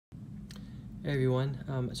Hey everyone,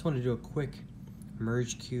 I just wanted to do a quick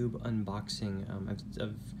Merge Cube unboxing.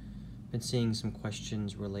 I've been seeing some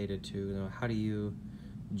questions related to how do you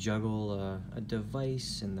juggle a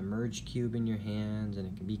device and the Merge Cube in your hands, and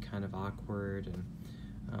it can be kind of awkward.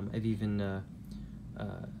 And I've even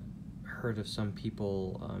heard of some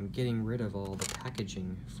people getting rid of all the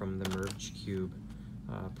packaging from the Merge Cube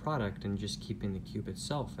product and just keeping the cube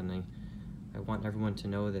itself. And I want everyone to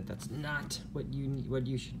know that that's not what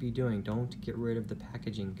you should be doing. Don't get rid of the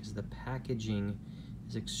packaging, because the packaging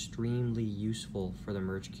is extremely useful for the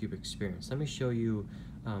Merge Cube experience. Let me show you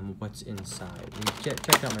what's inside.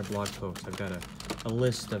 Check out my blog post. I've got a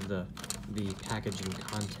list of the packaging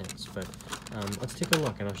contents, but let's take a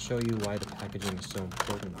look and I'll show you why the packaging is so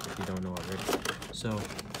important if you don't know already. So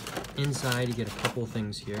inside you get a couple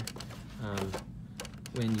things here.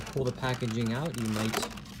 When you pull the packaging out, you might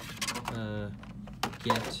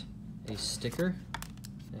get a sticker.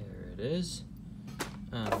 There it is.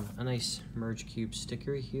 A nice Merge Cube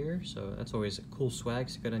sticker here, so that's always a cool swag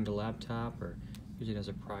to get on your laptop or use it as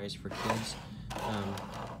a prize for kids.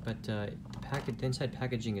 But the inside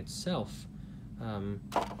packaging itself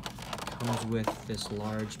comes with this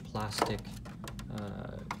large plastic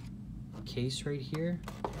case right here.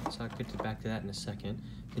 So I'll get back to that in a second.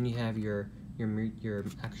 Then you have your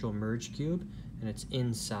actual Merge Cube, and it's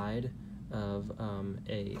inside of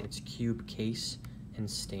its cube case and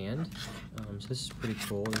stand. So this is pretty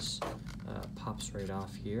cool. This pops right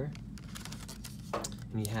off here,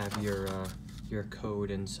 and you have your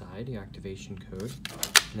code inside, your activation code,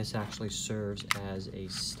 and this actually serves as a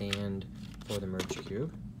stand for the Merge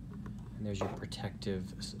Cube. And there's your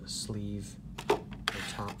protective sleeve or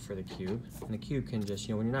top for the cube, and the cube can just,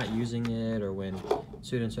 when you're not using it or when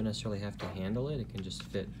students don't necessarily have to handle it, it can just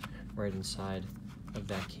fit right inside of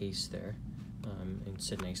that case there, and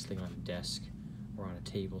sit nicely on a desk or on a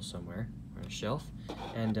table somewhere or on a shelf.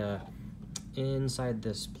 And inside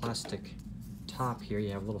this plastic top here,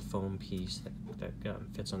 you have a little foam piece that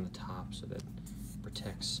fits on the top, so that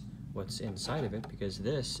protects what's inside of it, because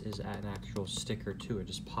this is an actual sticker too. It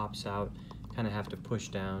just pops out, kind of have to push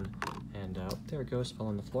down, and there it goes, fell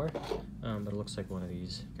on the floor. But it looks like one of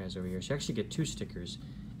these guys over here. So you actually get two stickers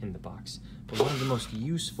in the box. But one of the most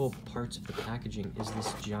useful parts of the packaging is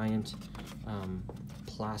this giant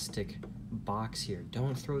plastic box here.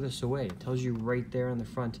 Don't throw this away. It tells you right there on the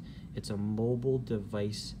front, it's a mobile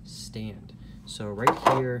device stand. So right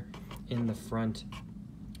here in the front,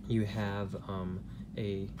 you have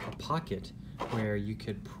a pocket where you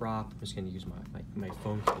could prop, I'm just going to use my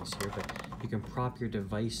phone case here, but you can prop your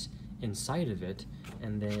device inside of it,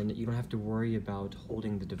 and then you don't have to worry about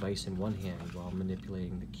holding the device in one hand while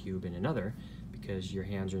manipulating the cube in another, because your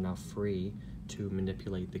hands are now free to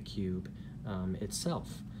manipulate the cube itself.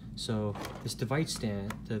 So this device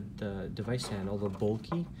stand, the device stand, although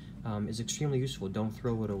bulky, is extremely useful. Don't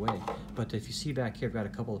throw it away. But if you see back here, I've got a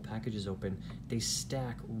couple of packages open. They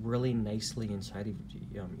stack really nicely inside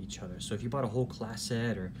of each other. So if you bought a whole class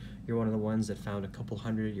set, or you're one of the ones that found a couple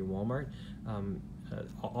hundred at your Walmart,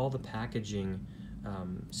 all the packaging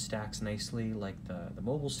stacks nicely, like the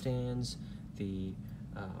mobile stands, the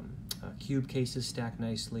cube cases stack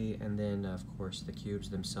nicely, and then of course the cubes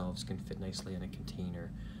themselves can fit nicely in a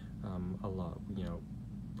container,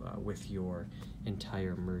 with your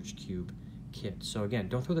entire Merge Cube kit. So again,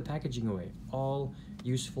 don't throw the packaging away. All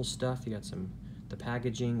useful stuff. You got the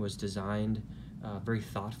packaging was designed very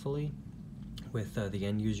thoughtfully with the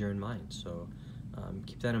end user in mind. So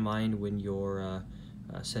keep that in mind when you're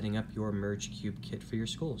setting up your Merge Cube kit for your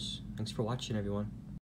schools. Thanks for watching, everyone.